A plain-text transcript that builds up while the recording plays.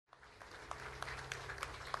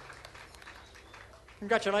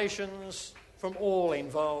Congratulations from all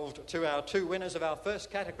involved to our two winners of our first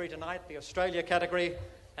category tonight, the Australia category.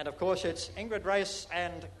 And of course, it's Ingrid Racz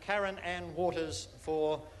and Karen Ann Waters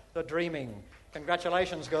for the Dreaming.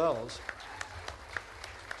 Congratulations, girls.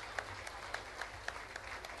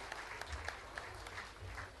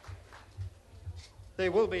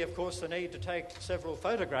 There will be, of course, the need to take several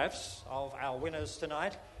photographs of our winners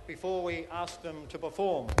tonight before we ask them to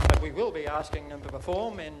perform. But we will be asking them to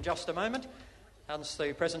perform in just a moment, once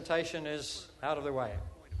the presentation is out of the way.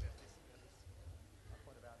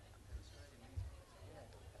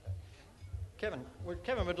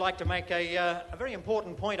 Kevin would like to make a very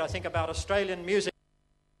important point, I think, about Australian music.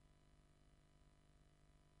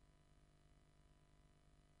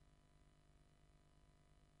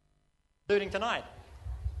 Including tonight.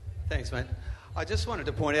 Thanks, mate. I just wanted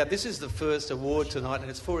to point out, this is the first award tonight, and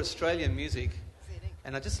it's for Australian music.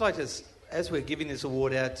 And I'd just like to, as we're giving this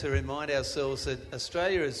award out, to remind ourselves that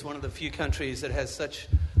Australia is one of the few countries that has such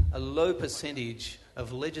a low percentage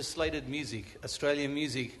of legislated music, Australian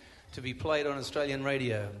music, to be played on Australian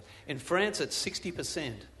radio. In France, it's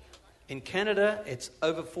 60%. In Canada, it's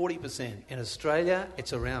over 40%. In Australia,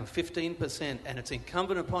 it's around 15%. And it's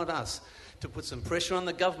incumbent upon us to put some pressure on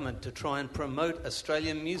the government to try and promote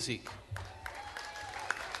Australian music.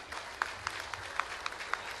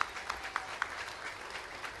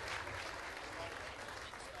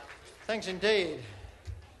 Thanks indeed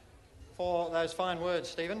for those fine words,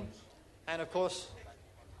 Stephen. And of course,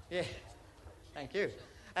 yeah, thank you.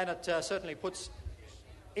 And it certainly puts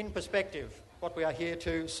in perspective what we are here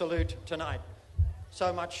to salute tonight.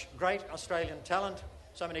 So much great Australian talent,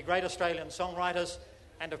 so many great Australian songwriters,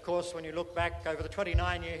 and of course, when you look back over the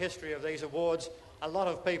 29-year history of these awards, a lot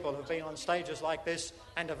of people have been on stages like this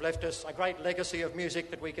and have left us a great legacy of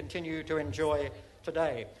music that we continue to enjoy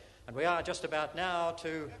today. And we are just about now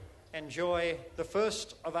to enjoy the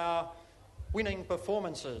first of our winning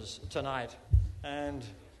performances tonight. And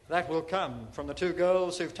that will come from the two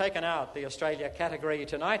girls who've taken out the Australia category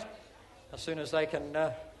tonight. As soon as they can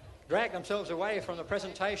drag themselves away from the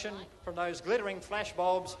presentation, from those glittering flash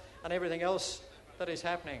bulbs and everything else that is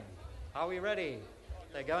happening. Are we ready?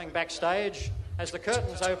 They're going backstage. As the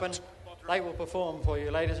curtains open, they will perform for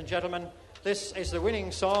you, ladies and gentlemen. This is the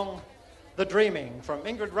winning song, The Dreaming, from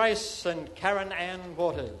Ingrid Racz and Karen Ann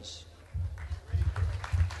Waters.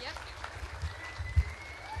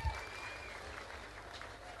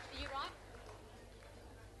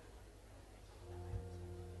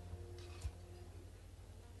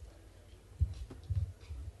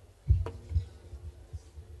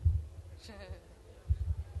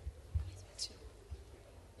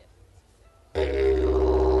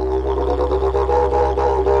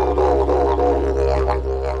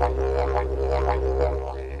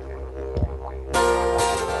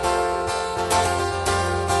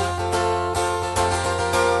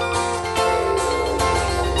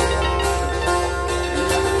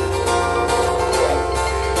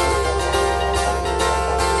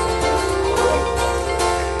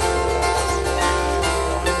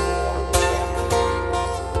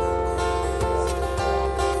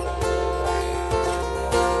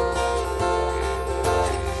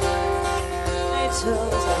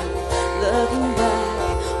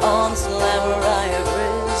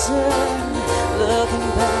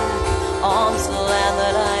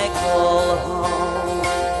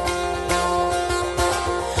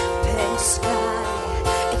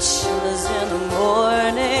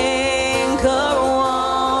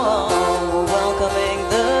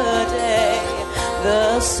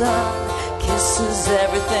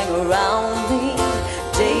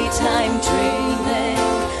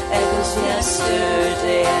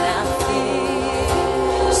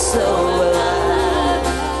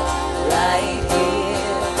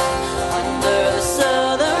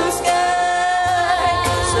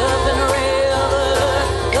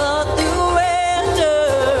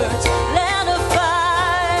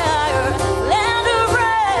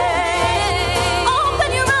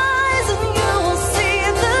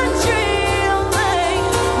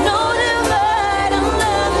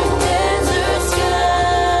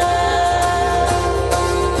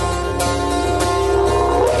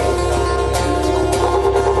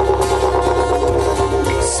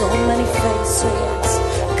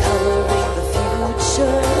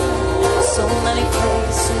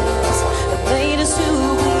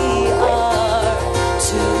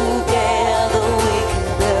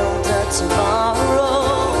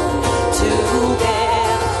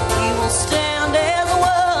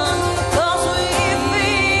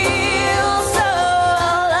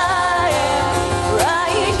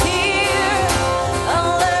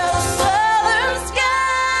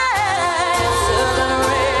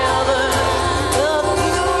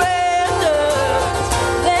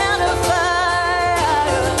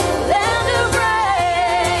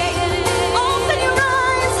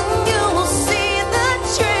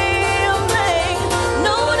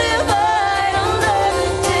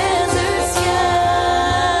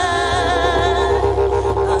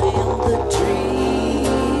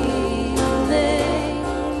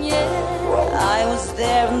 was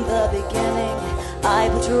there in the beginning. I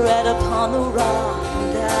put your head upon the rock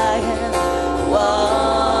and I am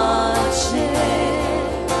watching.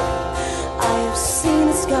 I have seen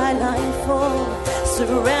the skyline fall,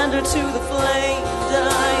 surrender to the flame that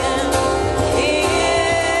I am hearing.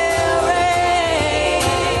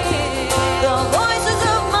 The voices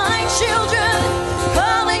of my children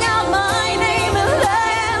calling out my name, and I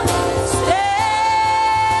am standing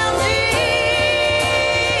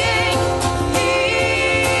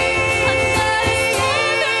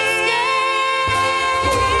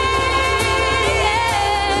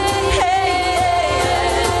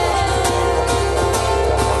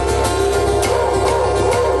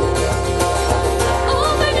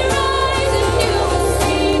Open your eyes and you will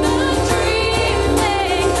see the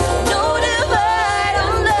dreaming. No divide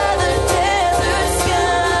under the desert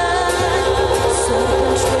sky.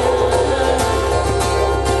 Southern traveler,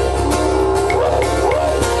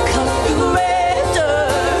 come through red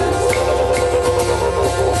dirt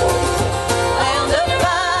and the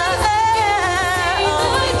fire again.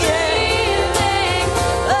 Open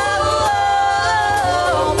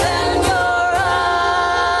your eyes.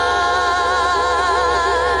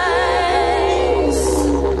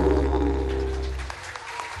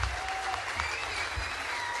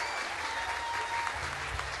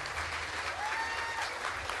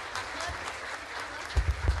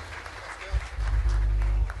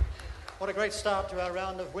 What a great start to our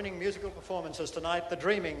round of winning musical performances tonight. The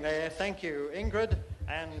Dreaming there. Thank you, Ingrid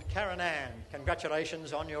and Karen Ann.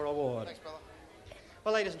 Congratulations on your award. Thanks, brother.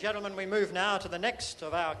 Well, ladies and gentlemen, we move now to the next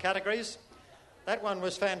of our categories. That one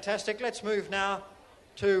was fantastic. Let's move now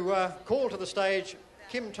to call to the stage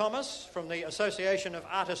Kim Thomas from the Association of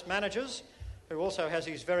Artist Managers, who also has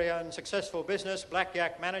his very own successful business, Black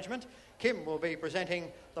Yak Management. Kim will be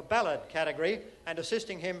presenting the ballad category, and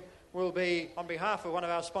assisting him will be, on behalf of one of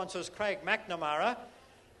our sponsors, Craig McNamara,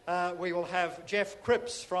 we will have Jeff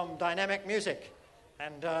Cripps from Dynamic Music.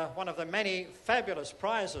 And one of the many fabulous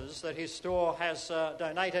prizes that his store has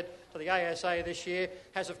donated to the ASA this year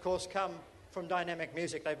has, of course, come from Dynamic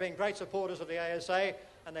Music. They've been great supporters of the ASA,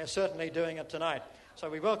 and they're certainly doing it tonight. So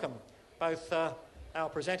we welcome both our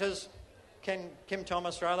presenters, Kim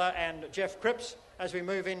Thomas, and Jeff Cripps, as we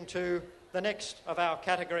move into the next of our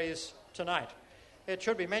categories tonight. It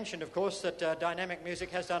should be mentioned, of course, that Dynamic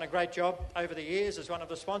Music has done a great job over the years as one of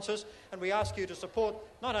the sponsors, and we ask you to support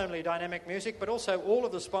not only Dynamic Music, but also all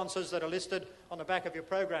of the sponsors that are listed on the back of your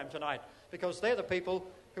program tonight, because they're the people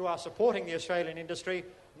who are supporting the Australian industry,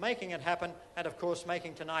 making it happen, and, of course,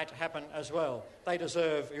 making tonight happen as well. They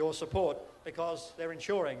deserve your support because they're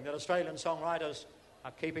ensuring that Australian songwriters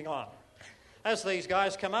are keeping on. As these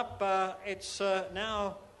guys come up, it's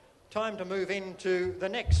now time to move into the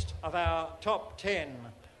next of our top 10,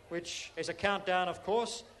 which is a countdown, of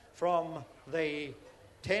course, from the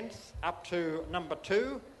 10th up to number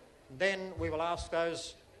 2. Then we will ask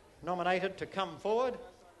those nominated to come forward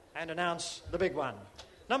and announce the big one.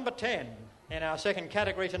 Number 10 in our second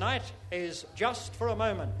category tonight is Just for a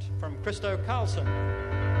Moment from Christo Carlson.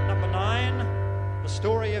 Number 9, The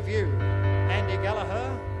Story of You, Andy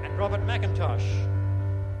Gallagher and Robert McIntosh.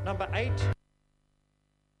 Number 8,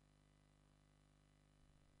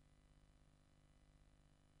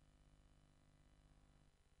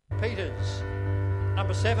 Peters.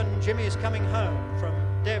 Number 7, Jimmy's Coming Home from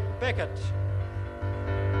Deb Beckett.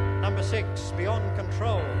 Number 6, Beyond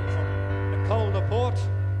Control from Nicole Laporte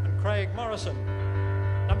and Craig Morrison.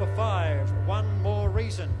 Number 5, One More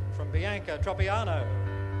Reason from Bianca Tropiano.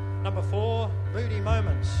 Number 4, Moody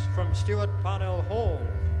Moments from Stuart Parnell Hall.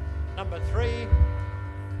 Number 3,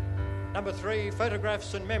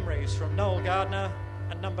 Photographs and Memories from Noel Gardner.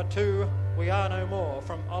 And number 2, We Are No More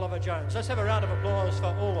from Oliver Jones. Let's have a round of applause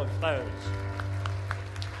for all of those.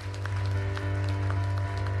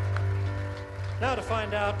 Now to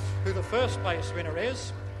find out who the first place winner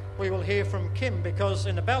is, we will hear from Kim, because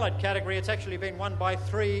in the ballad category it's actually been won by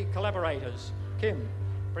 3 collaborators. Kim,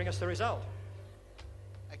 bring us the result.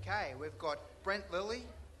 Okay, we've got Brent Lilly,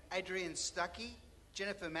 Adrian Stuckey,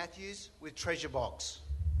 Jennifer Matthews with Treasure Box.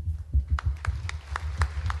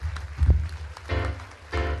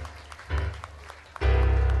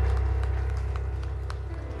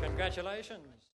 Congratulations.